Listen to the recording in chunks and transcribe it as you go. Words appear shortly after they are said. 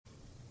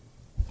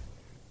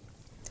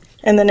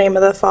In the name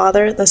of the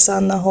Father, the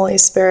Son, the Holy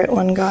Spirit,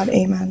 one God.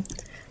 Amen.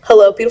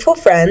 Hello, beautiful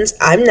friends.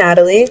 I'm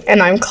Natalie.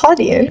 And I'm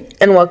Claudine.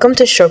 And welcome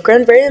to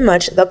Shukran Very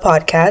Much, the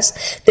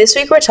podcast. This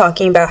week we're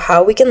talking about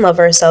how we can love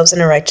ourselves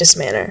in a righteous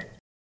manner.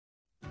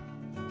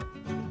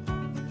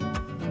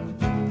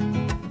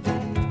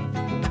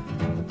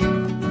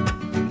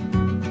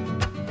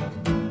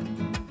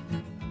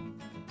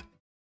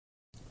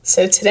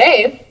 So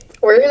today,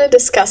 we're going to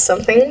discuss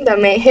something that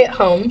may hit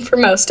home for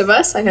most of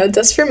us. I know it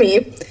does for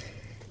me.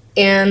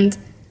 And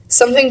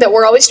something that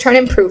we're always trying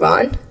to improve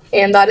on,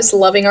 and that is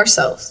loving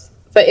ourselves.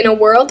 But in a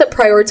world that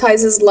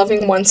prioritizes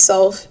loving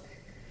oneself,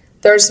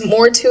 there's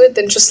more to it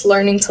than just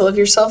learning to love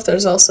yourself.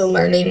 There's also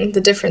learning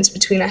the difference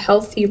between a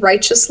healthy,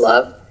 righteous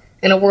love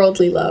and a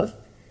worldly love.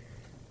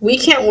 We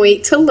can't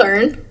wait to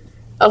learn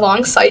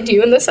alongside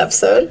you in this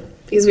episode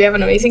because we have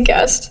an amazing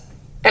guest.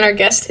 And our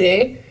guest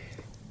today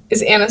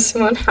is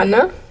Annasimeon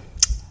Hanna.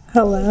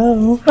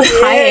 Hello.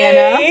 Hi,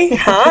 Anna.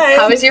 Hi.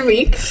 How was your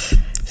week?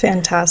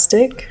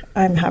 Fantastic.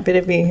 I'm happy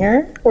to be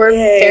here. We're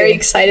very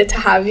excited to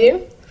have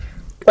you.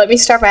 Let me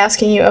start by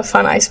asking you a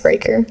fun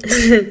icebreaker.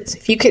 So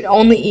if you could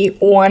only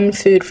eat one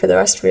food for the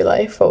rest of your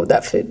life, what would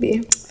that food be?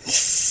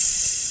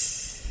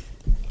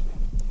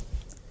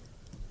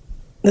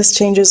 This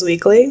changes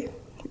weekly.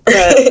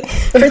 But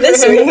For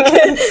this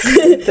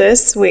week.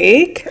 this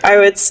week, I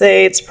would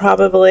say it's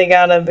probably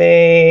gotta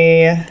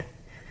be...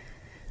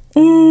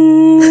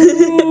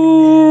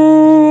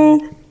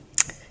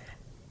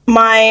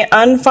 my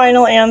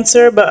unfinal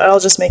answer, but I'll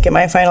just make it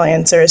my final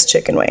answer, is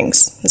chicken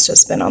wings. It's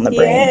just been on the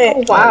brain. Yay.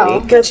 Oh, wow. all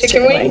week. Good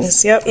chicken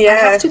wings? Yep. Yeah. I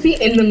have to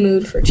be in the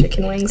mood for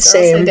chicken wings, or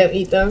Same. else I don't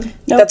eat them.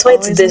 Nope, That's why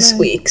it's always this am I.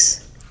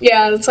 week's.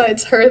 Yeah, that's why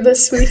it's her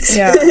this week.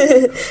 Yeah.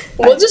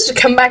 We'll just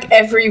come back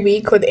every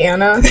week with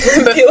Anna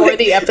before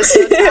the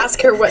episode to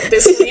ask her what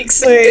this week's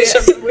dish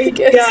of the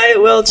week is. Yeah,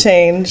 it will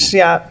change.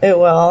 Yeah, it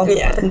will.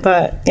 Yeah.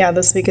 But yeah,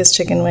 this week is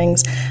chicken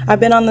wings. I've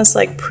been on this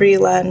like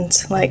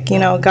pre-Lent, like,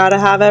 gotta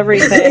have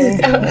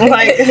everything.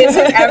 Like, is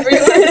it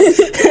everyone?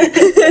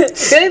 I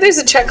feel like there's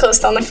a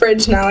checklist on the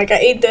fridge now. Like, I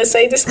ate this,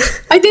 I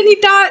didn't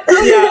eat that.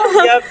 Oh,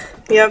 no. Yep.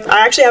 I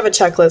actually have a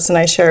checklist and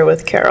I share it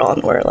with Carol,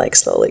 and we're like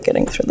slowly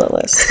getting through the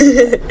list.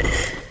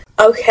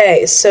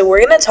 Okay, so we're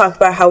going to talk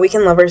about how we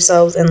can love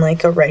ourselves in,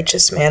 like, a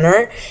righteous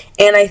manner.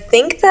 And I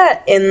think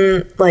that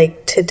in,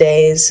 like,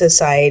 today's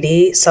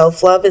society,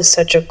 self-love is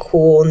such a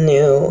cool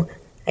new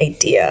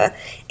idea.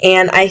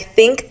 And I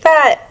think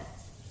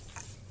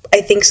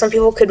some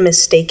people could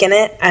mistaken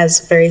it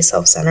as very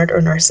self-centered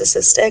or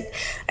narcissistic.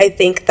 I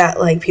think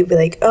that, like, people be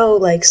like, oh,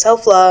 like,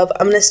 self-love,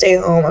 I'm going to stay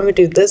home, I'm going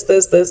to do this,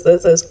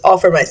 all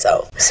for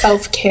myself.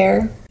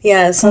 Self-care.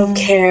 Yeah,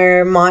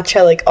 self-care,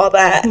 matcha, like, all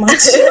that.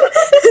 Matcha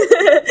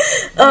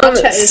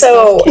is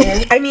So,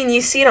 self-care. I mean,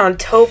 you see it on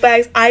tote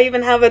bags. I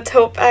even have a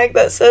tote bag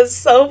that says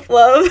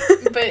self-love.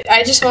 But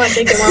I just want to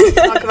take a moment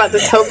to talk about the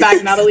tote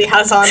bag Natalie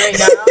has on right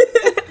now.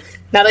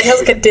 Natalie has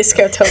like a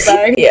disco tote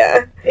bag.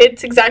 Yeah.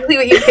 It's exactly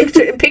what you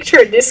picture. Picture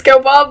a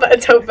disco ball, but a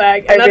tote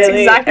bag. And that's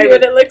exactly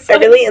what it looks I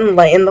like. really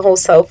enlighten the whole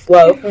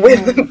self-love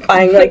with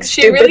buying, like,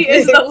 She stupid really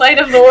is things. the light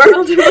of the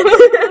world.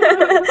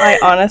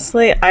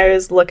 I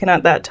was looking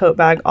at that tote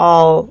bag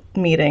all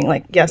meeting,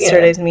 like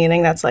yesterday's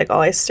meeting. That's like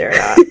all I stared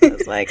at. I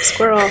was like,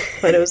 squirrel,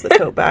 but it was the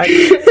tote bag.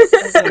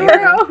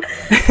 Squirrel.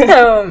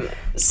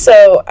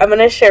 So I'm going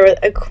to share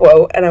a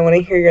quote, and I want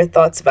to hear your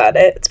thoughts about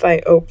it. It's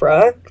by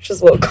Oprah, which is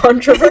a little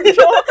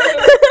controversial.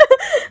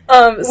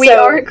 We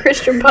are a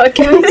Christian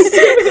podcast.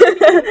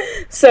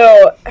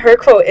 So her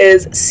quote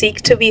is,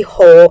 "Seek to be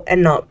whole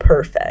and not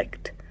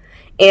perfect."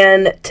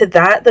 And to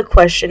that, the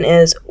question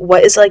is,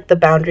 what is, like, the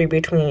boundary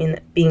between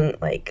being,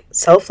 like,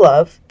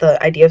 self-love,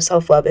 the idea of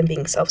self-love, and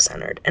being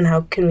self-centered? And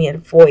how can we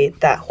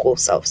avoid that whole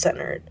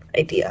self-centered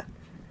idea?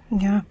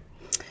 Yeah.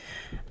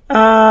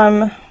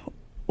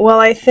 Well,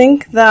 I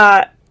think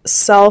that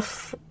so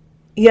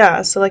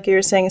like you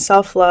were saying,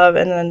 self-love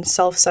and then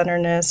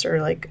self-centeredness,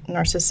 or like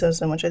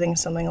narcissism, which I think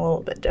is something a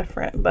little bit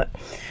different. But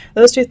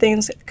those two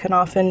things can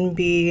often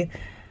be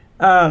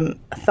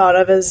thought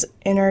of as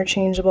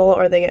interchangeable,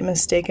 or they get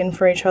mistaken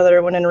for each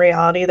other, when in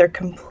reality they're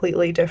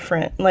completely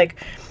different. Like,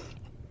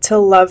 to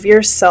love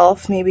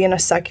yourself, maybe in a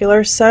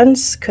secular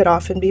sense, could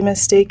often be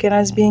mistaken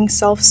as being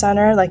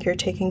self-centered, like you're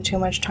taking too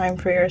much time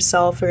for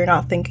yourself or you're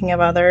not thinking of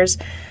others.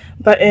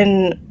 But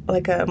in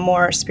like a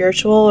more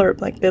spiritual or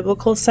like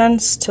biblical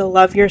sense, to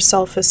love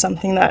yourself is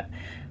something that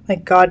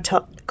like God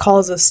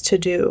calls us to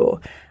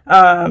do,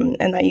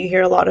 and that you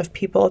hear a lot of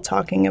people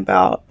talking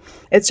about.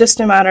 It's just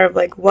a matter of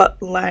like what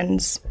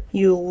lens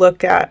you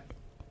look at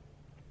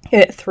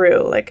it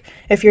through. Like,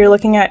 if you're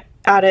looking at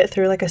it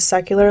through like a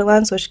secular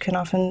lens, which can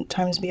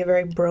oftentimes be a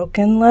very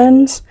broken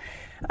lens,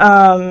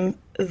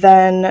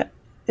 then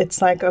it's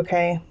like,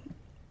 okay,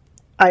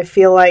 I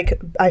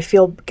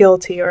feel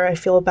guilty, or I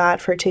feel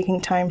bad for taking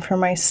time for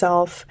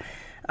myself.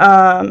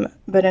 But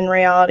in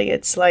reality,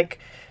 it's like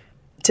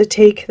to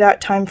take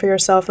that time for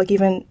yourself. Like,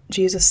 even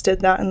Jesus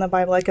did that in the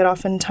Bible. Like, it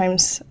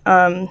oftentimes,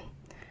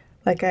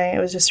 like I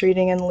was just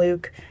reading in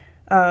Luke,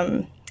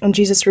 And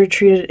Jesus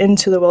retreated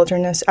into the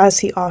wilderness, as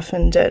he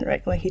often did,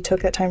 right? Like, he took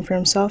that time for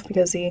himself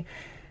because he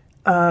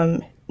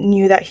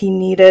knew that he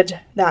needed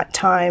that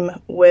time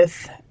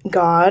with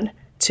God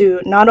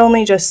to not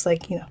only just,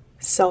 like,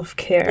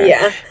 self-care.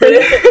 Yeah.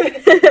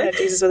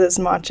 Jesus with his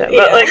matcha,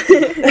 Yeah. but, like,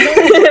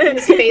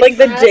 like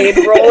the jade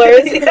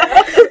rollers.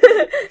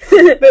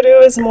 but it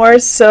was more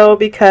so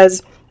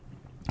because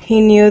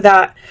he knew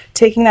that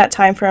taking that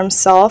time for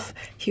himself,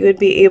 he would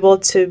be able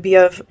to be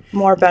of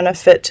more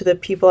benefit to the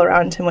people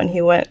around him when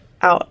he went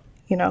out,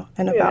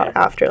 and about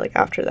after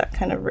that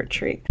kind of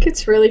retreat.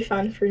 It's really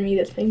fun for me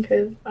to think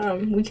of,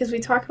 because we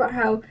talk about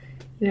how,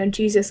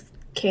 Jesus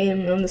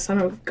came and the Son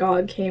of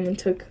God came and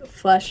took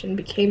flesh and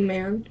became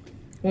man.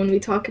 When we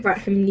talk about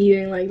him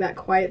needing, like, that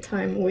quiet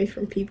time away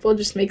from people, it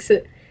just makes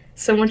it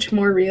so much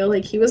more real.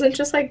 Like, he wasn't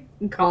just, like,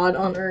 God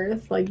on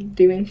earth, like,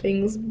 doing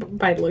things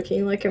by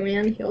looking like a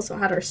man. He also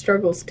had our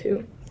struggles,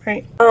 too.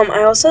 Right.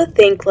 I also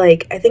think,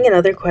 like, I think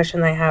another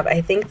question I have,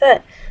 I think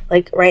that,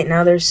 like, right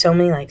now there's so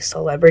many, like,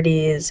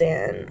 celebrities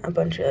and a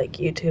bunch of, like,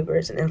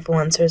 YouTubers and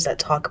influencers that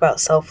talk about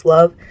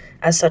self-love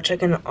as such,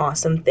 like, an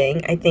awesome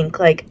thing. I think,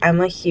 like,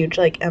 I'm a huge,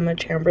 like, Emma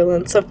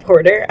Chamberlain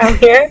supporter out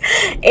here,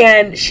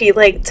 and she,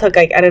 like, took,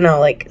 like, I don't know,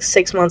 like,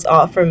 6 months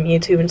off from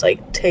YouTube and,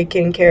 like,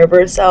 taking care of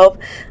herself.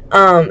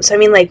 So, I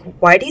mean, like,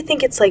 why do you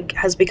think it's, like,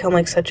 has become,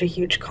 like, such a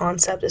huge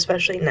concept,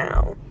 especially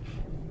now?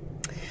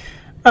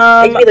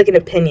 It could be, like, an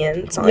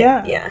opinion. It's not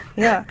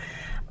Yeah.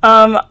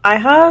 I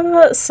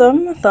have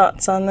some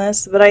thoughts on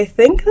this, but I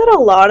think that a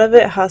lot of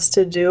it has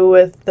to do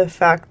with the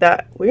fact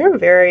that we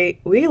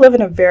live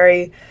in a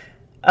very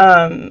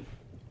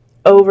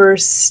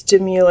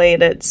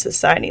overstimulated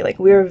society. Like,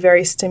 we are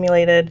very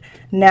stimulated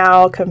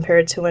now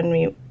compared to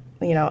when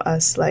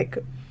us, like,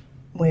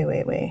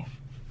 way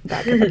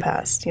back in the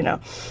past,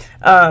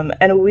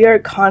 and we are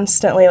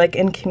constantly, like,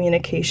 in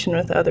communication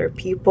with other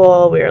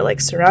people. We are,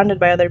 like, surrounded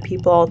by other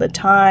people all the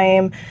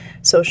time,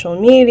 social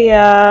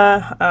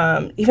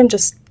media, even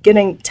just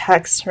getting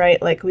texts,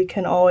 right? Like, we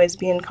can always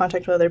be in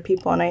contact with other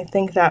people, and I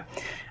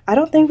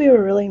don't think we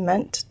were really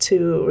meant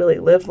to really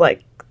live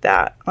like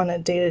that on a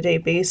day-to-day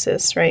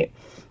basis, right?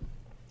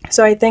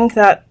 So I think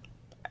that,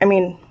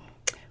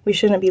 we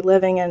shouldn't be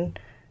living in,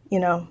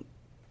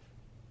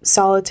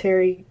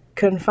 solitary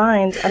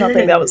confined. I don't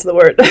think that was the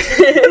word. I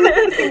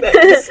think that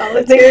is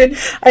solitude.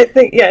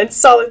 It's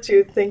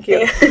solitude. Thank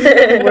you.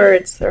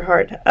 Words, they're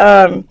hard.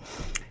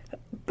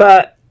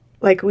 But,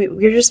 like,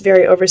 we're just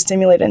very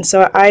overstimulated, and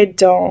so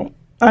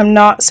I'm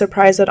not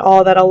surprised at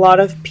all that a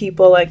lot of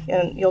people, like,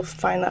 and you'll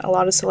find that a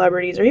lot of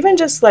celebrities, or even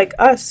just, like,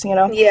 us,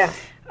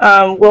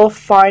 we'll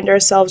find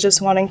ourselves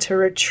just wanting to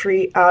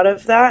retreat out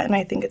of that, and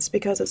I think it's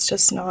because it's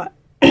just not,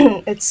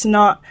 it's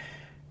not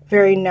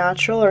very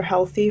natural or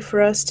healthy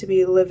for us to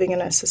be living in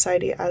a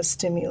society as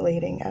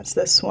stimulating as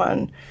this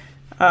one.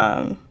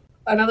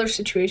 Another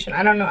situation,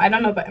 I don't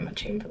know about Emma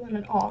Chamberlain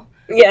at all.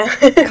 Yeah.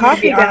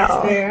 Copy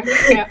gal.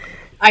 Yeah.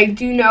 I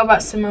do know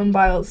about Simone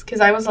Biles, because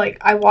I watched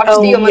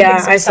the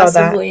Olympics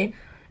obsessively,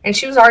 and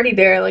she was already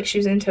there, like, she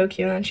was in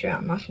Tokyo, and she was,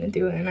 I'm not going to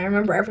do it, and I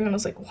remember everyone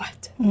was like,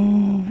 what?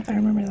 I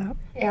remember that.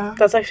 Yeah.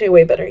 That's actually a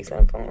way better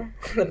example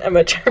than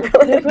Emma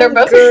Chamberlain. They're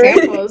both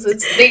examples.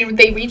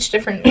 They reach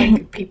different,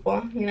 like,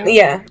 people,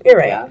 Yeah, you're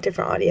right. Yeah.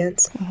 Different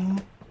audience. Mm-hmm.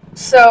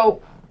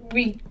 So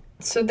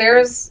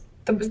there's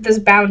this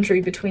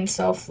boundary between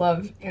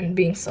self-love and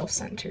being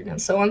self-centered, and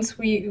so once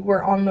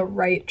we're on the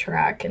right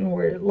track and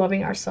we're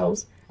loving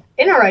ourselves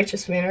in a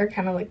righteous manner,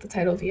 kind of like the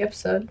title of the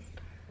episode,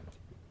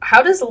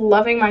 how does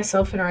loving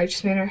myself in a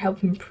righteous manner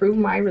help improve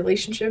my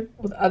relationship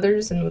with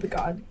others and with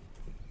God?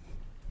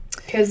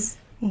 Because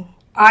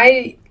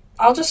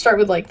I'll just start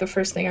with, like, the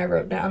first thing I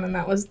wrote down, and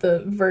that was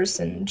the verse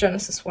in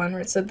Genesis 1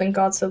 where it said, "Then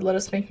God said, let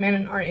us make man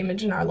in our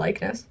image and our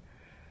likeness."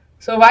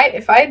 So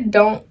if I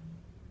don't,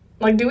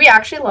 like, do we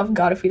actually love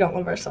God if we don't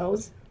love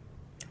ourselves?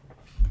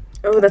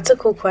 Oh, that's a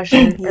cool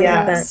question.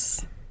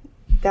 Yes.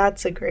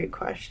 That's a great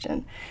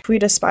question. If we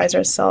despise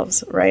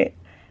ourselves, right,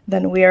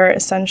 then we are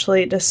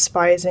essentially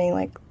despising,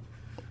 like,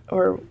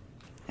 or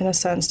in a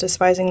sense,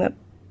 despising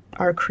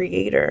our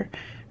Creator,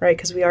 right,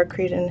 because we are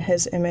created in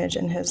His image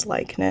and His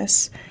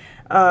likeness.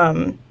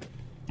 And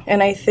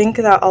I think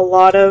that a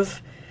lot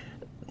of,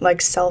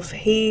 like,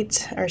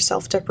 self-hate or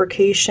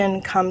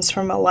self-deprecation comes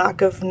from a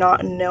lack of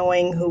not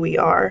knowing who we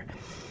are.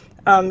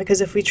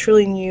 Because if we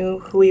truly knew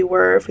who we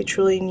were, if we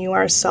truly knew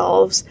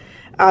ourselves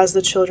as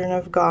the children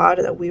of God,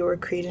 that we were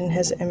created in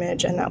His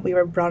image and that we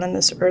were brought on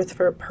this earth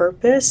for a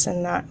purpose,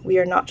 and that we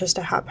are not just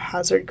a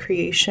haphazard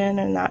creation,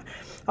 and that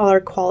all our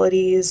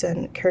qualities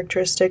and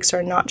characteristics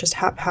are not just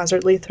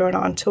haphazardly thrown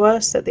onto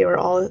us, that they were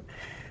all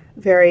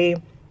very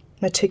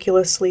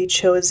meticulously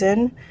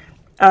chosen,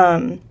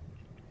 then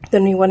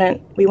we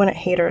wouldn't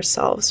hate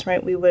ourselves,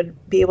 right? We would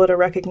be able to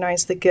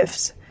recognize the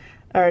gifts,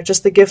 or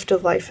just the gift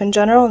of life in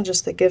general, and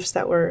just the gifts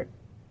that were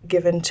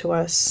given to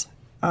us,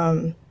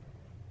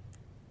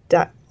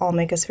 that all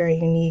make us very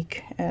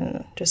unique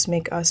and just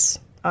make us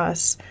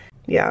us.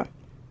 Yeah.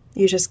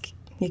 You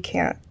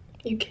can't.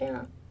 You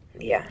can't.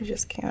 Yeah. You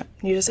just can't.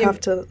 You just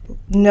have to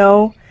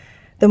know.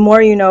 The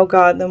more you know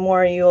God, the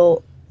more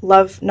you'll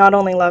not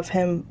only love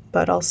him,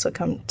 but also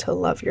come to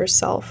love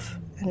yourself,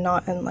 and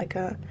not in like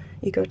a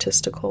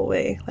egotistical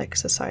way like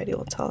society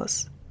will tell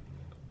us.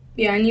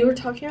 Yeah, and you were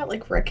talking about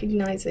like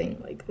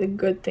recognizing like the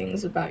good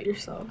things about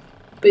yourself,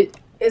 but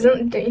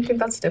don't you think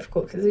that's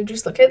difficult? Because you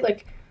just look at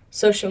like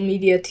social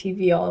media,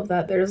 TV, all of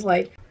that. There's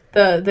like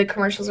the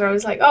commercials are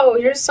always like, oh,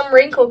 here's some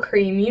wrinkle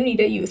cream, you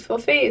need a youthful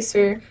face,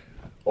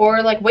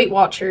 or like Weight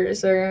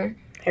Watchers, or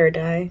hair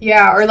dye.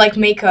 Yeah, or like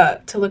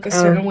makeup to look a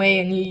certain way,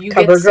 and you get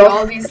Cover to see girl.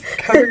 all these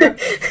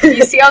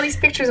you see all these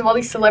pictures of all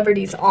these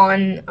celebrities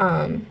on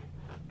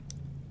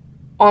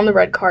the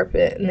red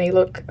carpet, and they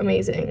look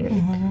amazing.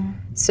 Mm-hmm.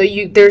 So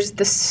there's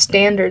the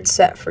standard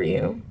set for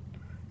you,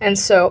 and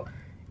so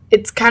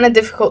it's kind of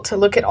difficult to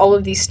look at all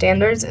of these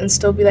standards and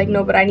still be like,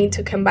 no, but I need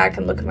to come back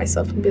and look at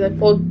myself and be like,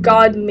 well,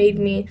 God made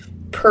me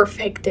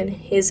perfect in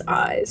His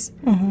eyes.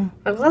 Mm-hmm. Like,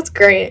 well, that's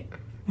great,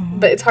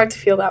 but it's hard to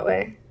feel that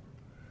way.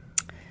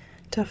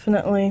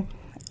 Definitely.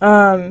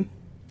 One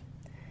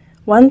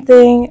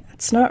thing,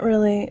 it's not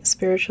really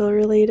spiritual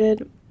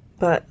related,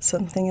 but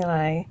something that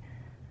I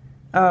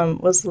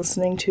was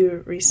listening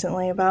to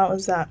recently about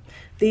was that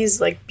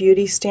these like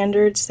beauty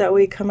standards that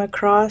we come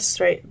across,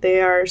 right, they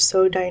are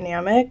so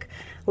dynamic.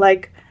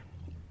 Like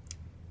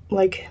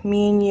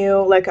me and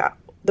you, like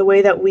the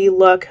way that we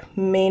look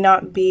may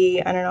not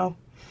be, I don't know,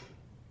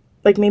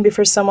 like maybe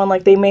for someone,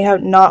 like they may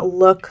have not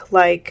look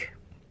like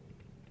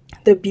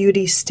the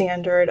beauty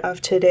standard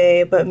of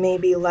today, but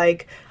maybe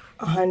like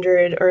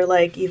 100 or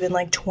like even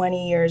like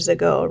 20 years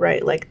ago,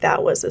 right? Like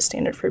that was the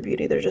standard for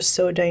beauty. They're just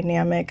so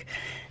dynamic.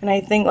 And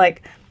I think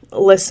like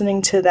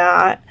listening to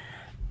that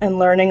and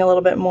learning a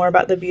little bit more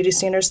about the beauty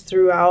standards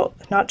throughout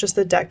not just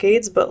the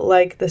decades, but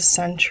like the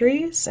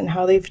centuries and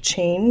how they've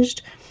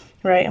changed,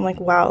 right? I'm like,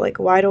 wow, like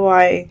why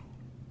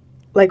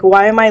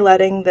am I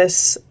letting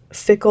this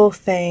fickle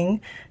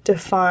thing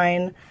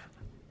define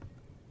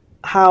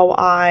how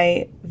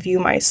I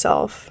view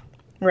myself,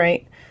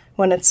 right?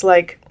 When it's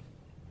like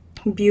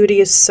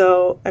beauty is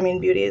in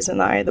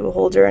the eye of the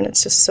beholder, and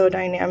it's just so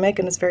dynamic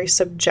and it's very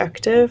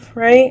subjective,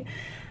 right?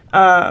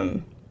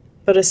 But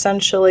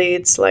essentially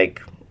it's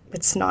like,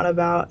 it's not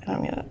about, I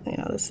mean,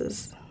 this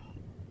is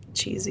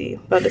cheesy,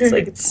 but it's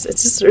like,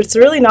 it's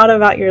really not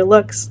about your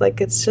looks. Like,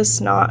 it's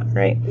just not,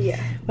 right?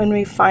 Yeah. When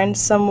we find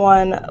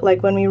someone,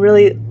 like when we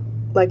really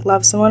like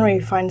love someone, when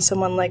we find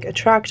someone like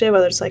attractive,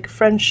 whether it's like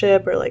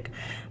friendship or like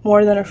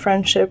more than a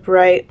friendship,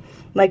 right?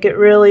 Like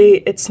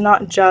it's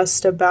not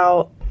just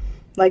about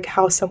like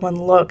how someone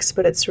looks,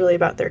 but it's really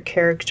about their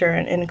character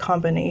and in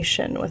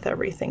combination with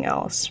everything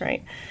else,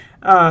 right?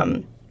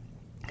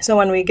 So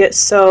when we get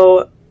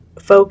so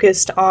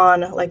focused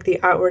on like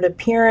the outward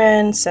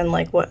appearance and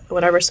like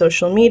whatever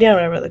social media,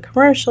 whatever the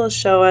commercials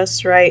show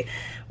us, right,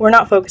 we're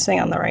not focusing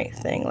on the right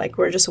thing. Like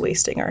we're just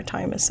wasting our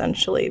time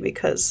essentially,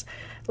 because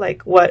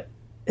like what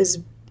is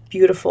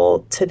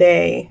beautiful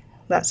today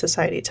that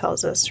society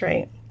tells us,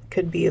 right,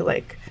 could be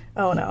like,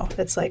 oh no,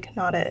 it's like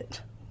not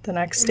it the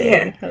next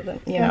day, or and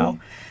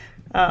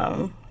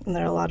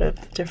there are a lot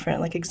of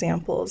different like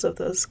examples of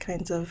those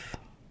kinds of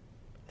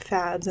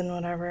fads and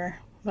whatever,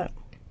 but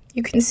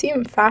You can see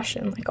in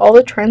fashion, like all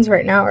the trends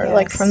right now are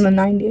like from the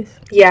 90s.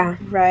 Yeah.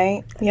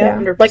 Right? Yeah.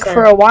 100%. Like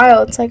for a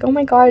while, it's like, oh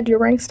my God, you're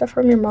wearing stuff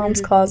from your mom's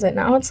closet.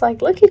 Now it's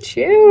like, look at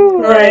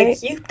you.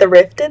 Like, you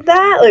thrifted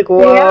that? Like,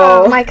 whoa.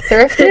 Yeah, I'm like,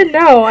 thrifted?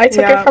 No, I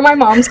took it from my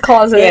mom's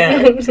closet.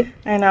 Yeah.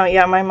 I know,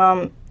 yeah, my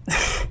mom,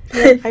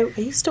 I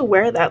used to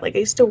wear that. Like, I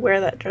used to wear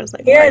that dress.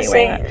 Like, why are you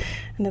wearing that?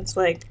 And it's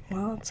like,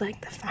 well, it's like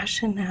the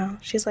fashion now.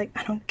 She's like,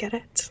 I don't get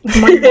it. My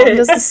mom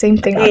does the same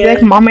thing. I'll be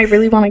like, Mom, I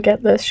really want to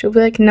get this. She'll be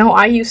like, no,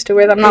 I used to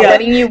wear that. I'm not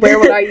letting you wear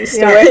what I used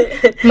to wear.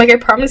 I'm like, I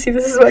promise you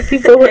this is what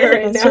people wear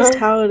right now. It's just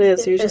how it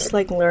is. You just,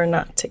 like, learn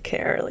not to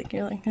care. Like,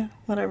 you're like, yeah,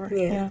 whatever.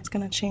 Yeah, it's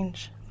going to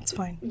change. It's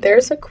fine.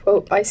 There's a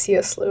quote by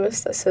C.S.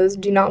 Lewis that says,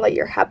 do not let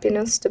your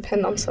happiness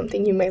depend on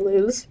something you may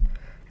lose.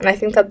 And I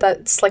think that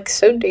that's, like,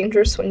 so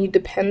dangerous when you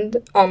depend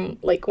on,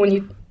 like, when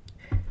you,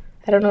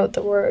 I don't know what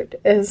the word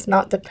is,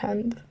 not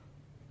depend.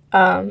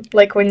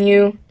 Like, when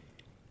you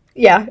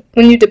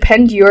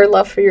depend your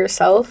love for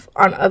yourself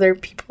on other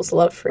people's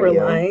love for you.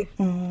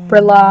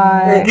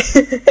 Rely.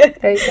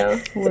 There you go.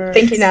 Words.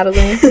 Thank you,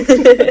 Natalie.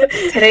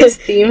 Today's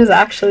theme is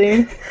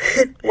actually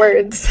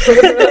words.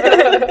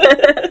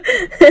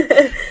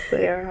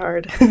 They are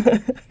hard.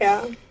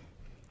 Yeah.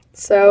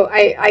 So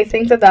I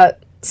think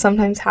that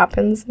sometimes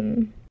happens,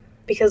 and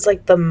because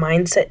like the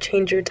mindset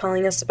change you're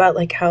telling us about,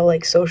 like how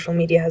like social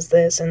media has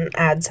this and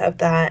ads have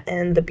that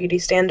and the beauty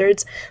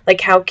standards, like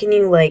how can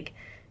you like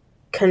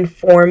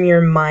conform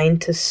your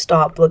mind to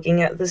stop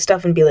looking at this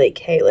stuff and be like,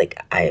 hey,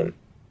 like I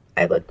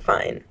look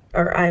fine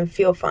or I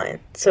feel fine?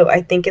 So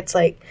I think it's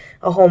like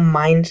a whole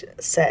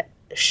mindset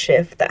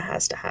shift that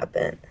has to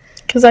happen,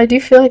 because I do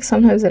feel like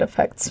sometimes it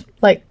affects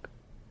like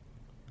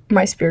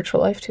my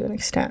spiritual life to an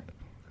extent.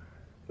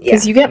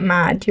 Because you get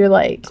mad. You're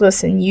like,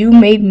 listen, you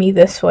made me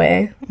this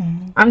way.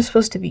 I'm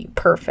supposed to be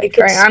perfect,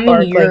 right? I'm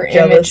in your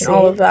image and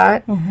all of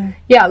that.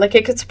 Yeah, like,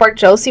 it could spark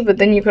jealousy, but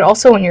then you could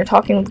also, when you're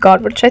talking with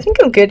God, which I think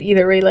I'm good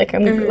either way, like,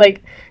 I'm,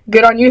 like,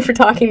 good on you for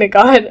talking to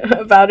God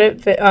about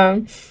it, but,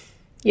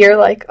 you're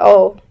like,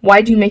 oh,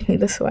 why do you make me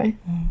this way?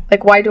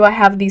 Like, why do I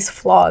have these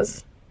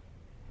flaws?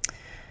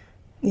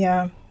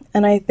 Yeah,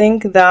 and I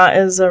think that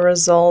is a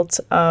result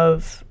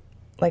of,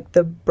 like,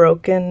 the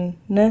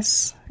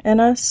brokenness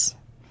in us.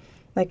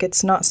 Like,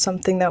 it's not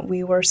something that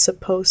we were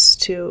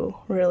supposed to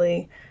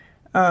really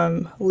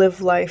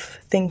live life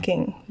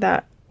thinking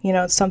that, you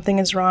know, something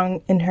is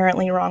wrong,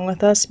 inherently wrong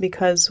with us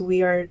because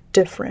we are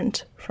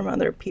different from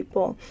other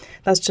people.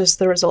 That's just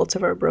the result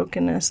of our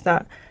brokenness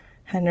that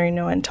Henry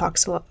Nouwen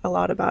talks a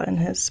lot about in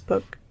his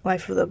book,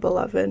 Life of the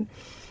Beloved.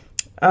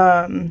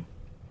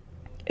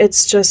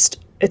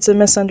 It's a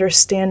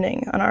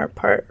misunderstanding on our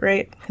part,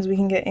 right? Because we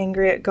can get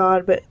angry at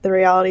God, but the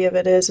reality of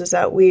it is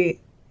that we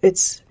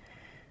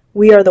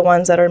are the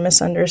ones that are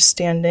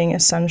misunderstanding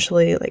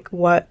essentially like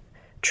what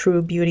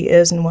true beauty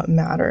is and what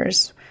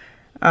matters.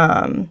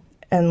 And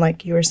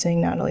like you were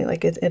saying, Natalie,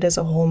 like it is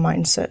a whole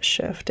mindset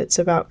shift. It's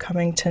about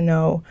coming to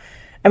know.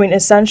 I mean,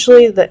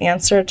 essentially the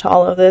answer to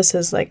all of this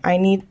is like, I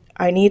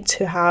need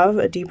to have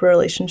a deeper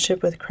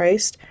relationship with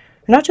Christ.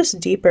 Not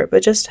just deeper,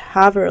 but just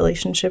have a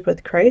relationship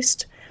with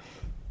Christ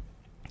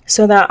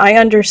so that I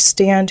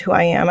understand who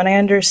I am and I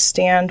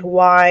understand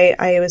why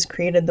I was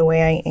created the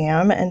way I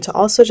am, and to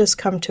also just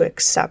come to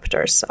accept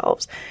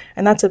ourselves.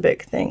 And that's a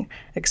big thing,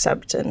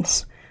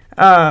 acceptance.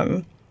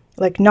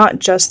 Like not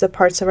just the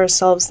parts of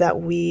ourselves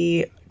that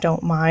we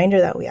don't mind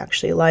or that we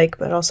actually like,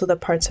 but also the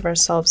parts of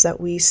ourselves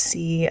that we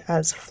see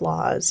as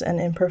flaws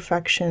and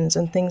imperfections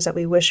and things that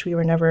we wish we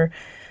were never,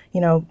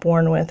 you know,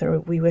 born with, or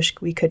we wish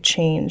we could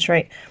change,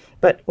 right?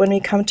 But when we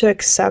come to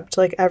accept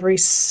like every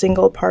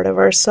single part of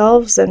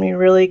ourselves, then we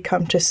really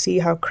come to see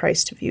how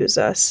Christ views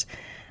us.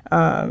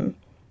 And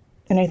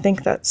I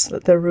think that's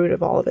the root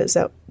of all of it, is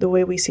that the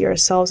way we see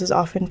ourselves is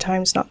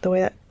oftentimes not the way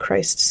that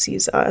Christ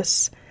sees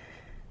us.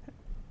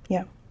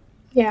 Yeah.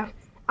 Yeah.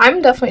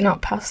 I'm definitely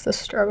not past this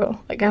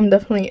struggle. Like, I'm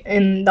definitely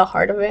in the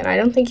heart of it, and I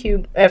don't think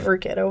you ever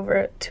get over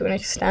it to an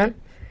extent.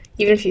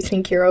 Even if you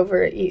think you're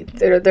over it,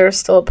 there's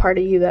still a part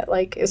of you that,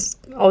 like, is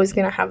always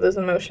going to have those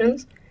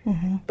emotions.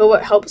 But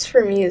what helps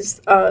for me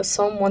is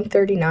Psalm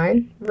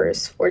 139,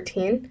 verse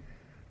 14.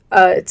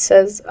 It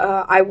says,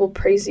 I will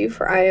praise you,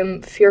 for I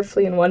am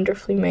fearfully and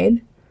wonderfully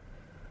made.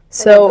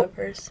 So, I love that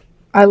verse.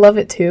 I love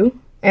it too.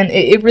 And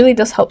it really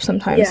does help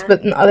sometimes. Yeah.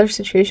 But in other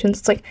situations,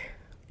 it's like,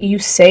 you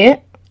say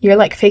it, you're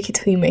like, fake it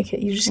till you make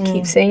it. You just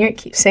keep saying it,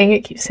 keep saying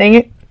it, keep saying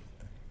it.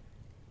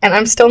 And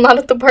I'm still not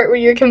at the part where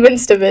you're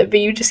convinced of it, but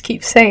you just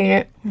keep saying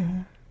it.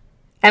 And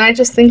I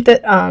just think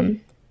that,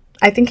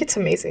 I think it's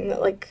amazing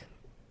that, like,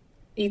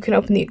 you can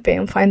open the Igbe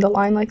and find a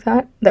line like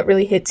that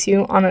really hits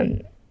you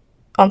on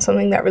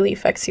something that really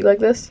affects you like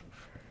this.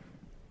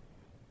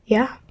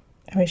 Yeah.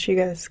 I wish you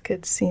guys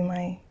could see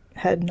my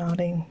head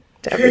nodding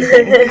to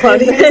everything.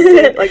 Claudia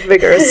is like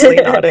vigorously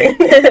nodding.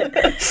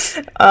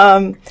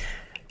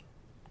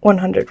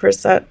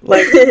 100%.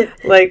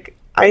 Like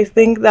I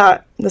think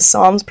that the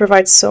Psalms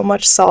provide so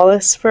much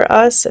solace for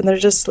us, and they're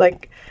just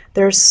like,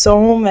 there's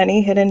so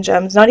many hidden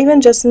gems, not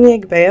even just in the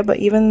Igbe, but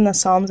even in the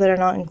Psalms that are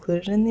not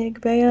included in the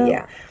Igbe.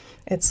 Yeah.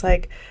 It's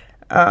like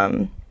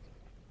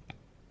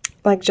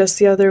just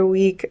the other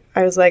week,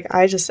 I was like,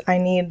 I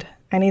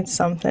need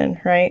something,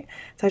 right?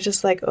 So I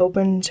just like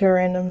opened to a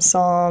random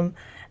psalm,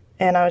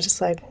 and I was just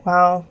like,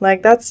 wow,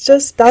 like that's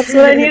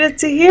what I needed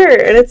to hear.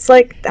 And it's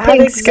like, that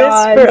Thanks, exists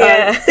God. for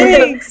Yeah. us.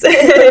 Thanks.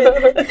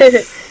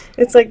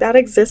 It's like, that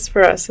exists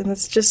for us, and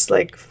it's just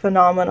like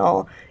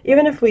phenomenal.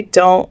 Even if we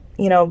don't,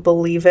 you know,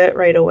 believe it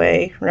right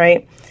away,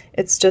 right?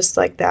 It's just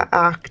like that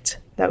act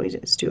that we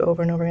just do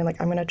over and over again. Like,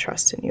 I'm going to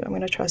trust in you. I'm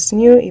going to trust in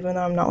you, even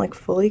though I'm not like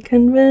fully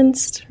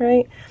convinced,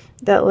 right?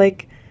 That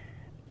like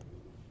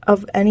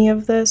of any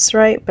of this,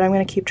 right? But I'm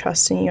going to keep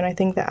trusting you. And I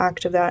think the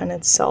act of that in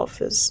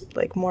itself is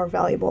like more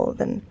valuable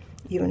than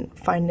even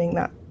finding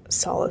that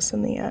solace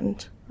in the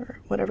end or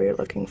whatever you're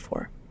looking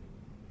for.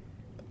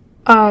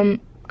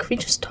 Could we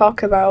just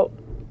talk about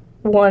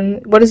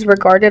what is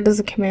regarded as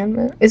a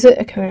commandment? Is it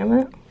a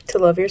commandment? To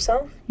love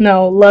yourself?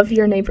 No, love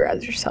your neighbor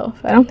as yourself.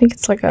 I don't think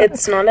it's like a...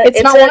 It's not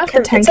one of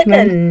the 10 it's like a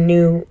commandments.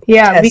 new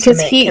Yeah, because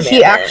Testament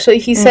he actually,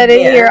 he said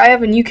it yeah. here, I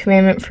have a new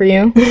commandment for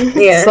you.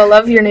 Yeah. So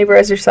love your neighbor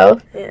as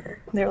yourself. Yeah.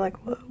 They're like,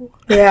 whoa.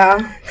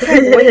 Yeah.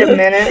 Wait a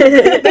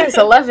minute. There's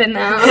 11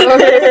 now.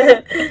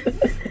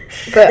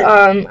 But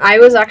I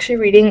was actually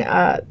reading,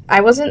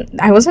 I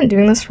wasn't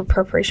doing this for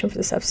preparation for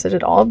this episode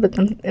at all, but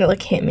then it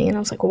like hit me and I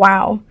was like,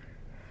 wow.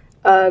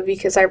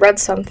 Because I read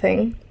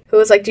something. It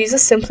was like,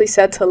 Jesus simply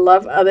said to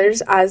love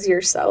others as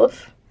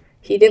yourself.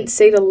 He didn't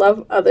say to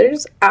love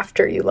others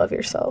after you love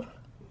yourself.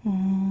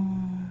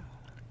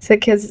 So,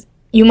 because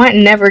you might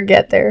never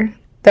get there.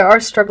 There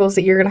are struggles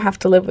that you're going to have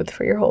to live with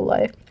for your whole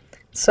life.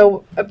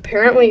 So,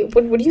 apparently,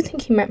 what do you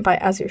think he meant by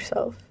as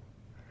yourself?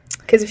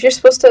 Because if you're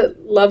supposed to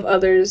love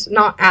others,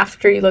 not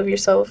after you love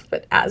yourself,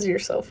 but as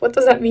yourself, what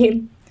does that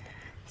mean?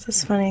 This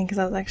is funny because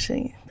I was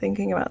actually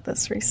thinking about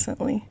this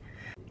recently.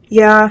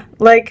 Yeah,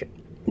 like,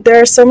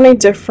 there are so many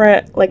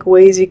different, like,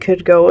 ways you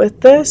could go with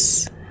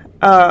this.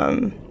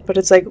 But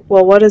it's like,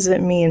 well, what does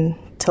it mean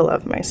to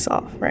love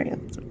myself, right?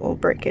 We'll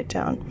break it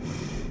down.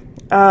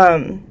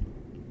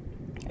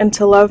 And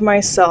to love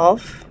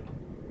myself,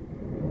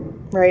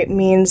 right,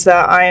 means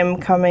that I am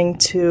coming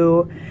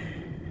to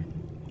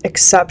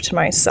accept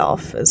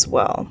myself as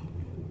well.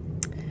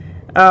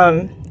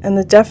 And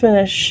the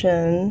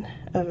definition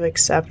of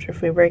accept,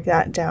 if we break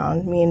that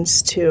down,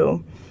 means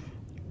to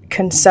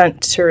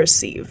consent to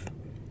receive.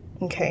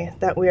 Okay,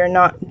 that we are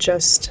not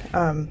just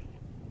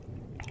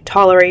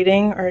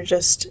tolerating or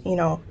just,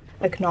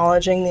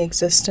 acknowledging the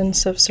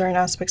existence of certain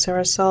aspects of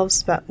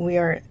ourselves, but we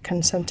are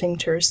consenting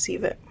to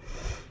receive it.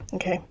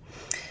 Okay.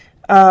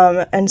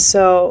 And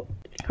so,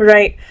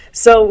 right,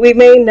 so we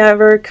may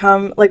never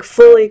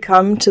fully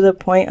come to the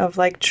point of,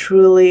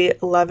 truly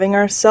loving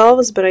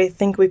ourselves, but I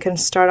think we can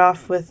start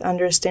off with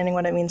understanding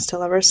what it means to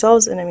love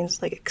ourselves, and it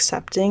means,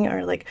 accepting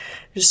or,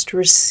 just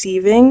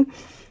receiving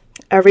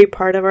every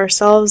part of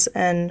ourselves,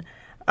 and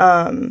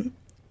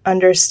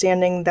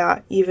understanding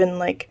that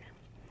even,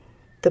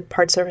 the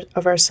parts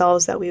of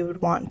ourselves that we would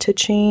want to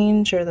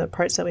change, or the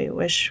parts that we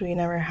wish we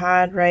never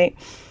had, right,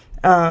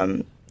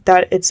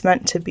 that it's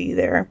meant to be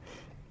there.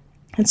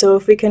 And so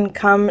if we can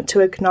come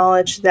to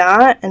acknowledge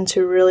that and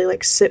to really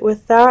sit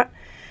with that,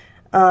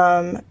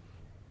 and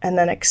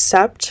then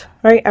accept,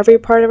 right, every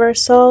part of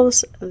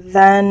ourselves,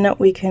 then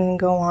we can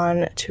go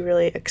on to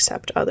really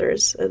accept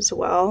others as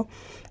well.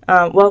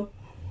 No,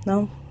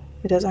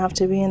 it doesn't have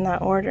to be in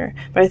that order,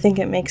 but I think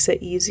it makes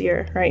it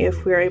easier, right,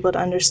 if we are able to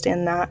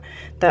understand that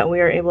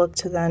we are able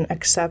to then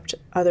accept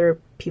other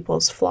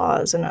people's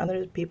flaws and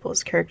other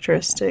people's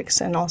characteristics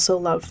and also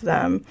love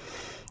them.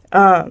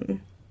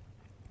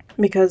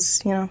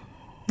 Because, none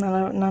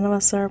of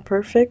us are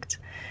perfect.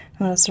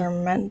 None of us are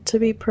meant to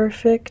be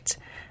perfect,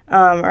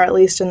 or at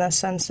least in the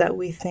sense that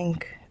we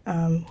think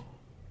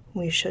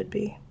we should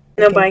be.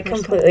 No, but I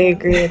completely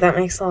agree. That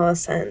makes a lot of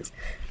sense.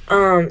 So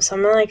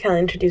I'm gonna kind of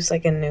introduce a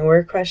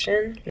newer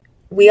question.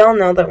 We all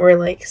know that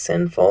we're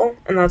sinful,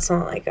 and that's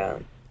not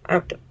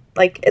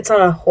it's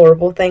not a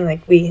horrible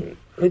thing. We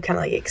kind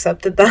of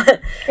accepted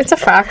that. It's a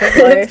fact of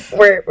life.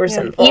 we're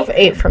sinful. Eve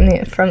ate from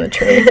the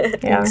tree.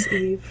 Yeah. Thanks,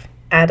 Eve.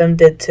 Adam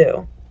did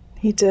too.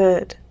 He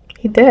did.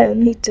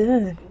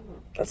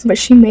 But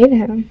she made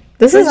him.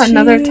 This is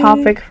another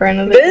topic for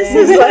another day. This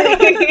is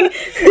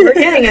we're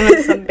getting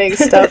into some big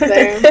stuff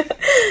there.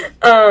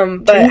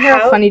 But do you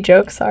have a funny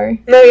joke?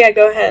 Sorry. No, yeah,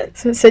 go ahead.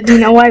 So do you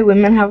know why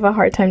women have a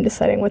hard time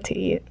deciding what to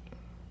eat?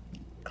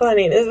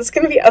 Claudine, is this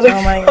gonna be other?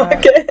 Oh my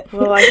god.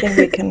 Well, I think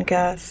we can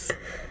guess.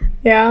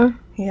 Yeah.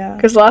 Yeah.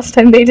 Because last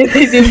time they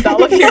zoomed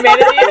all of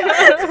humanity.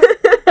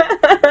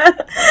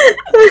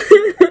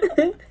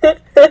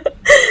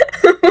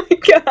 Oh my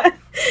god.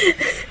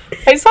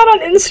 I saw it on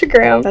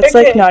Instagram. That's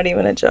not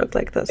even a joke.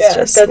 That's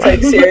just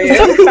that's serious.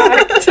 It's a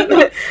fact.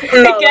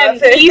 Again,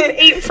 Eve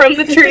ate from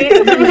the tree.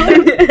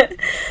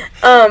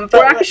 But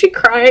we're actually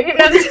crying.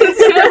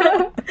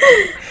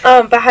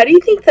 But how do you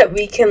think that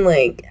we can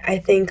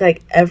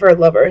ever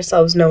love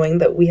ourselves, knowing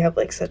that we have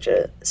such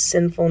a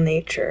sinful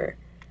nature?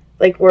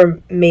 We're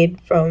made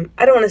from,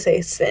 I don't want to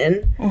say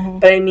sin,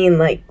 but I mean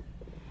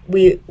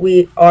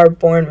we are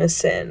born with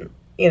sin,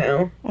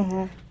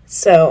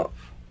 So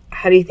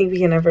how do you think we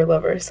can ever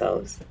love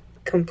ourselves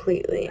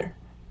completely?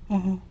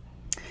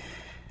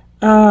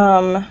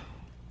 Well,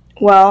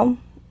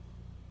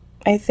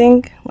 I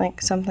think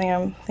something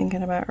I'm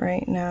thinking about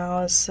right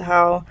now is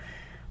how,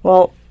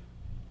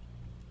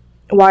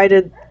 why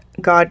did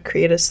God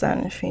create us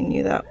then if he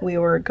knew that we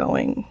were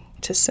going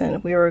to sin,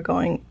 if we were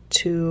going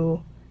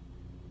to,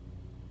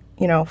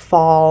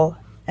 fall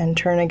and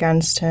turn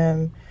against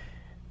him,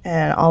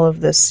 and all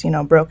of this,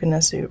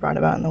 brokenness we brought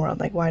about in the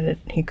world? Why did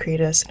he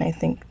create us? And I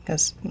think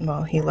because,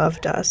 he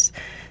loved us.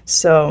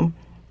 So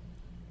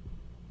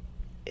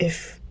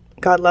if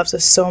God loves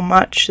us so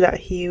much that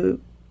he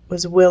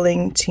was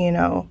willing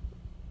to,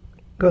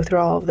 go through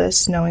all of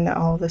this, knowing that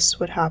all of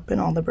this would happen,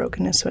 all the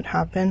brokenness would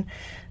happen,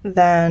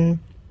 then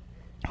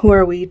who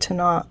are we to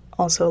not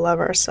also love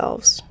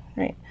ourselves,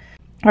 right?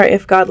 Or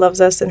if God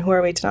loves us, then who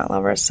are we to not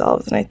love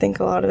ourselves? And I think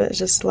a lot of it is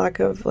just lack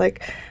of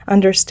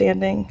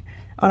understanding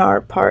on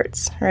our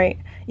parts, right?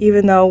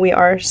 Even though we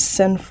are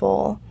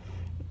sinful,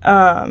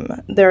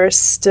 there is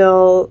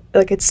still,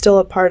 it's still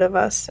a part of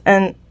us.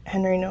 And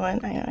Henry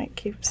Nguyen, I know I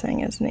keep saying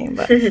his name,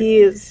 but he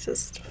is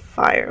just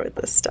fire with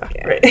this stuff,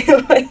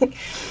 right?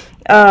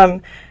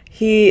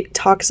 He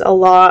talks a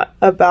lot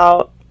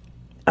about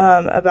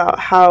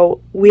how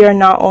we are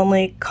not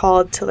only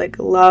called to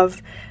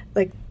love,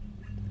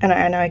 and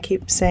I know I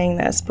keep saying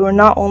this, but we're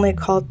not only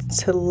called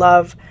to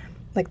love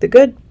the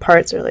good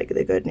parts, or the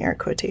good in air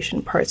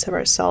quotation parts of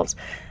ourselves,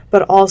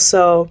 but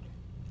also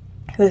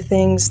the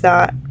things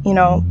that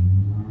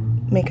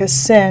make us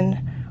sin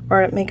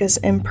or make us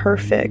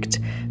imperfect,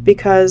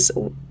 because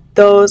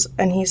those,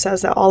 and he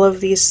says that all of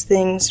these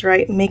things,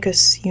 right, make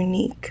us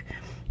unique,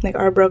 like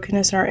our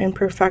brokenness and our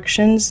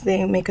imperfections,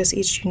 they make us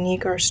each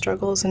unique, our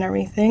struggles and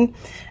everything.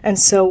 And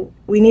so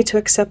we need to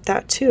accept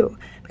that too.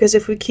 Because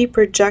if we keep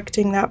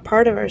rejecting that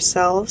part of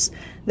ourselves,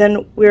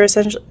 then we're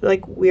essentially,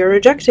 like, we are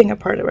rejecting a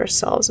part of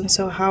ourselves. And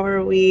so how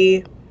are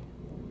we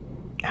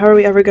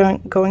ever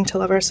going to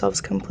love ourselves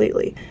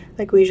completely?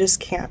 Like, we just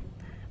can't.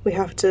 We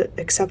have to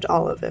accept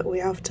all of it. We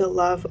have to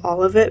love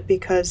all of it,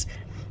 because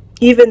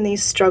even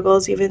these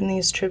struggles, even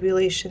these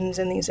tribulations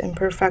and these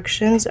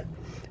imperfections,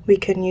 we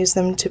can use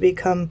them to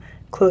become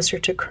closer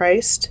to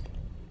Christ.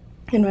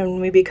 And when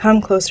we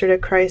become closer to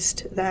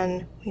Christ,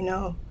 then,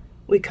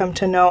 we come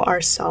to know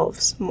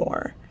ourselves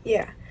more.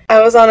 Yeah. I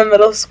was on a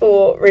middle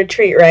school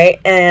retreat, right?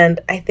 And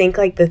I think,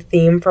 like, the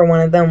theme for one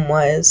of them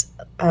was,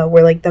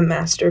 we're, like, the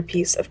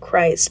masterpiece of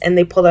Christ. And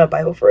they pulled out a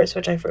Bible verse,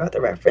 which I forgot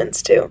the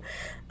reference to.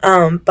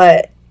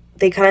 But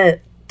they kind of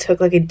took,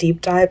 like, a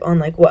deep dive on,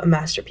 like, what a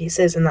masterpiece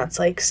is. And that's,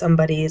 like,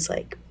 somebody's,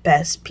 like,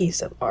 best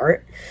piece of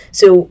art.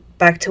 So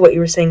back to what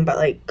you were saying about,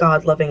 like,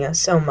 God loving us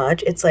so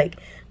much. It's, like,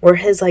 we're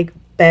his, like,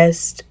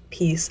 best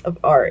piece of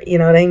art. You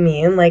know what I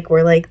mean? Like,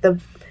 we're, like, the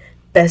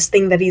best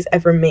thing that he's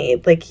ever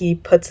made. Like, he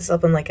puts us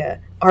up in, like, a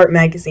art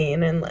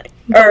magazine and, like,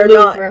 or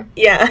not,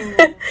 yeah.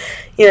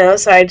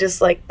 So I just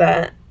like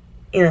that,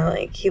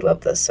 like, he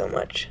loved us so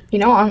much.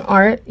 On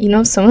art,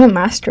 some of the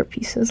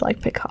masterpieces,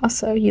 like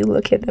Picasso, you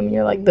look at them and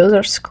you're like, those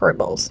are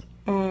scribbles.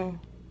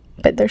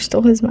 But they're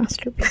still his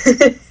masterpiece.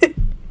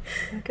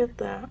 Look at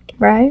that.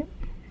 Right?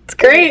 It's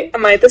great.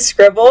 Am I the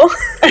scribble?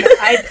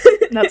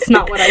 That's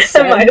not what I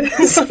said. Am I the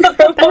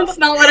scribble? That's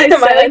not what I said.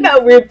 Am I, like,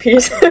 that weird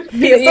piece of art?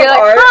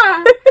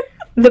 Huh.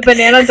 The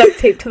banana duct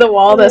taped to the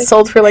wall that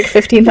sold for, like,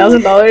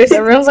 $15,000.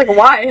 Everyone's like,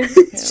 why?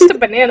 It's just a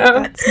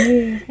banana. That's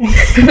me.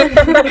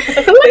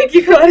 Thank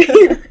you,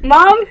 Claudia.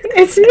 Mom,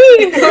 it's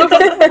me.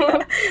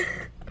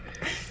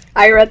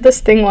 I read this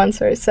thing once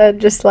where it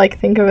said, just, like,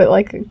 think of it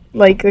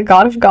like the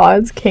God of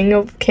gods, King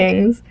of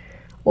kings,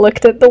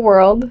 looked at the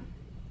world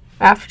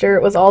after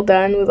it was all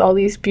done with all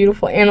these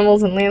beautiful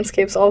animals and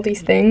landscapes, all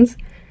these things,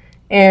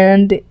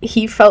 and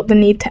he felt the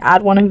need to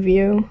add one of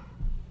you.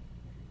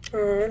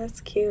 Oh, that's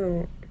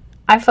cute.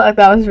 I felt like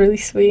that was really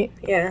sweet.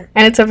 Yeah.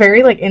 And it's a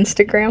very, like,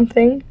 Instagram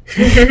thing.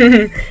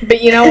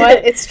 But you know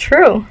what? It's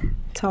true.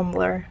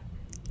 Tumblr,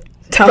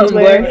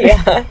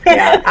 yeah.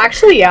 Yeah.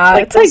 Actually, yeah.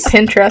 Like it's like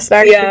Pinterest,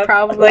 actually,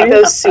 probably. Like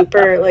those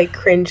super, like,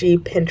 crynchy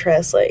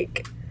Pinterest,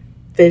 like,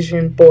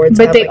 vision boards.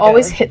 But they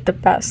always hit the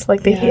best.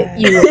 Like, they hit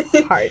you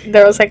hard.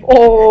 There was like,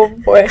 oh,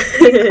 boy.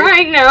 I'm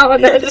crying now.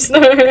 And then just...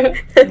 But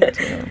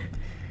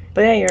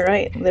yeah, you're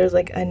right. There's,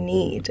 like, a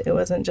need. It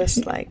wasn't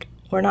just, like,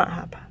 we're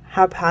not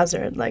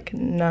haphazard, like,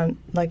 not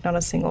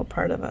a single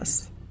part of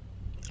us.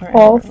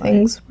 All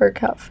things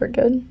work out for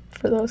good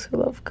for those who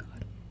love God.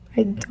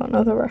 I don't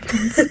know the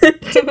reference.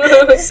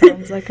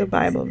 Sounds like a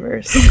Bible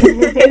verse.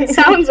 It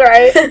sounds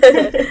right.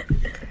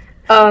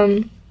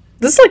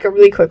 This is, like, a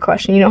really quick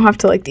question. You don't have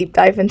to, like, deep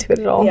dive into it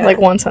at all. Yeah. Like,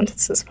 one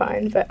sentence is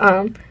fine. But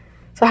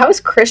so how is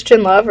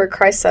Christian love or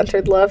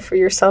Christ-centered love for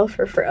yourself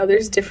or for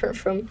others different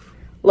from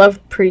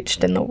love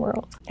preached in the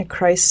world? A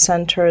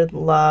Christ-centered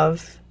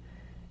love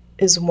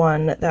is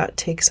one that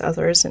takes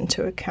others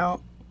into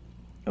account,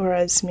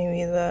 whereas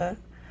maybe a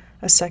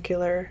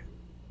secular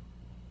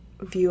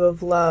view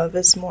of love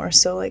is more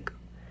so like,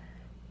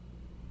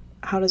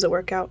 how does it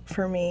work out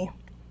for me?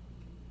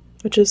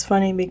 Which is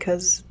funny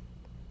because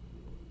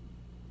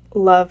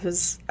love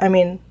is,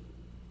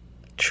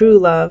 true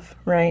love,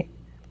 right?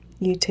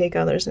 You take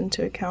others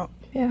into account.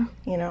 Yeah.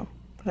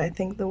 But I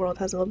think the world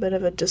has a little bit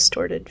of a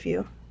distorted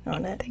view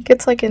on it. I think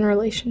it's like in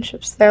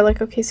relationships. They're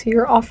like, okay, so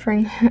you're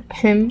offering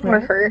him or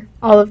her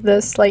all of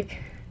this.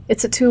 Like,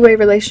 it's a two-way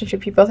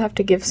relationship. You both have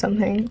to give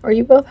something, or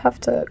you both have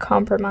to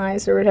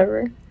compromise or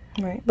whatever.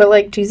 Right. But,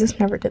 like, Jesus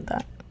never did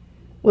that.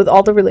 With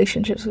all the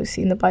relationships we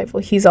see in the Bible,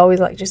 he's always,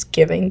 like, just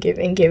giving.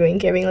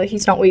 Like,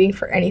 he's not waiting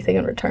for anything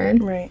in return.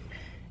 Right.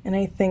 And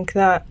I think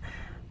that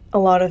a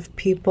lot of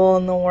people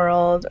in the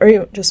world, or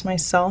even just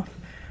myself,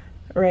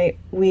 right,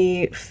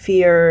 we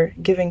fear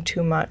giving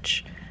too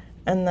much,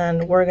 and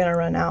then we're going to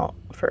run out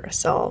for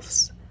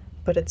ourselves.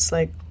 But it's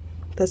like,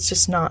 that's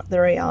just not the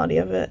reality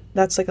of it.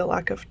 That's like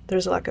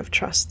there's a lack of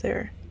trust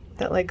there,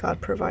 that, like, God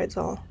provides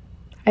all.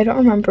 I don't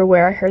remember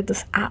where I heard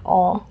this at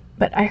all,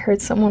 but I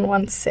heard someone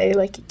once say,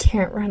 like, you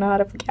can't run out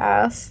of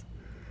gas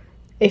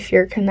if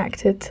you're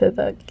connected to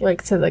the,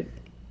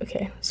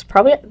 okay, it's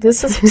probably,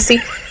 this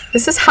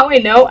is how I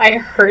know I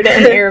heard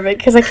it in Arabic,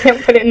 because I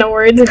can't put it into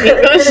words in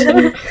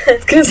English.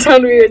 It's going to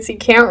sound weird. So you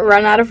can't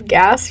run out of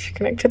gas if you're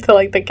connected to,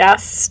 like, the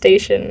gas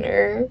station,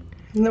 or...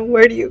 And then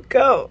where do you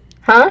go?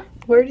 Huh?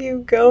 Where do you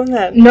go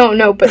then?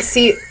 No, but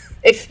see,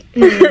 if...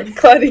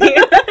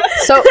 Claudia.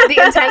 So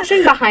the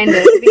intention behind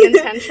it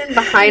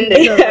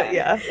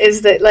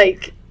is that,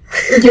 like,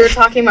 you were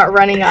talking about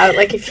running out,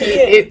 like,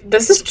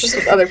 this is just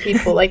with other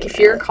people, like, if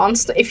you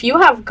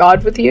have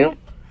God with you,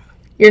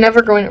 you're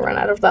never going to run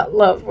out of that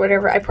love,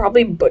 whatever. I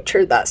probably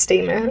butchered that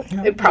statement.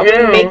 It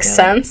probably makes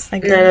sense. No,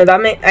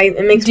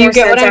 it makes more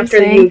sense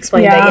after you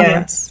explain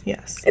that.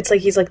 Yes. It's like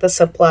he's like the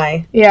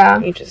supply. Yeah.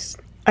 You just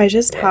I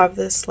just have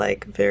this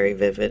like very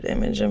vivid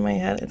image in my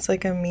head. It's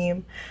like a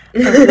meme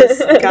of this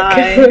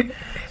guy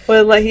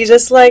with like he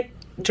just like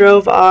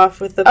drove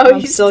off with the pump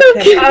he's still so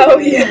connected cute. to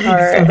his car,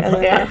 and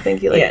then I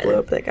think he like Yeah. blew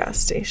up the gas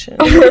station.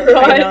 Oh my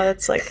God. I know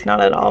that's like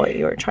not at all what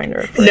you were trying to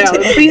refer No,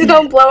 to. please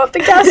don't blow up the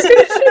gas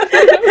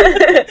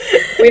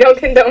station. We don't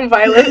condone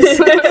violence.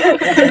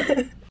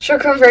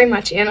 Shukran very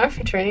much, Anna,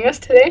 for joining us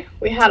today.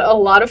 We had a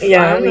lot of fun.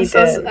 Yeah, we This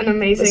was did. an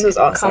amazing This was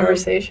awesome.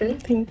 conversation.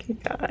 Thank you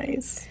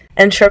guys.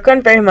 And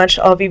shukran very much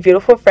to all of you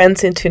beautiful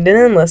friends who tuned in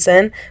and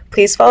listen.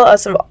 Please follow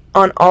us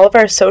on all of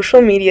our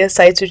social media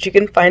sites, which you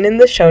can find in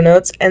the show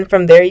notes. And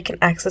from there, you can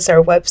access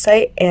our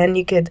website and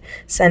you could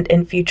send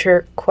in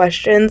future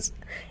questions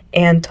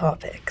and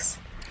topics.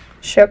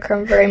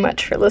 Shukran very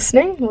much for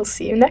listening. We'll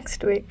see you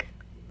next week.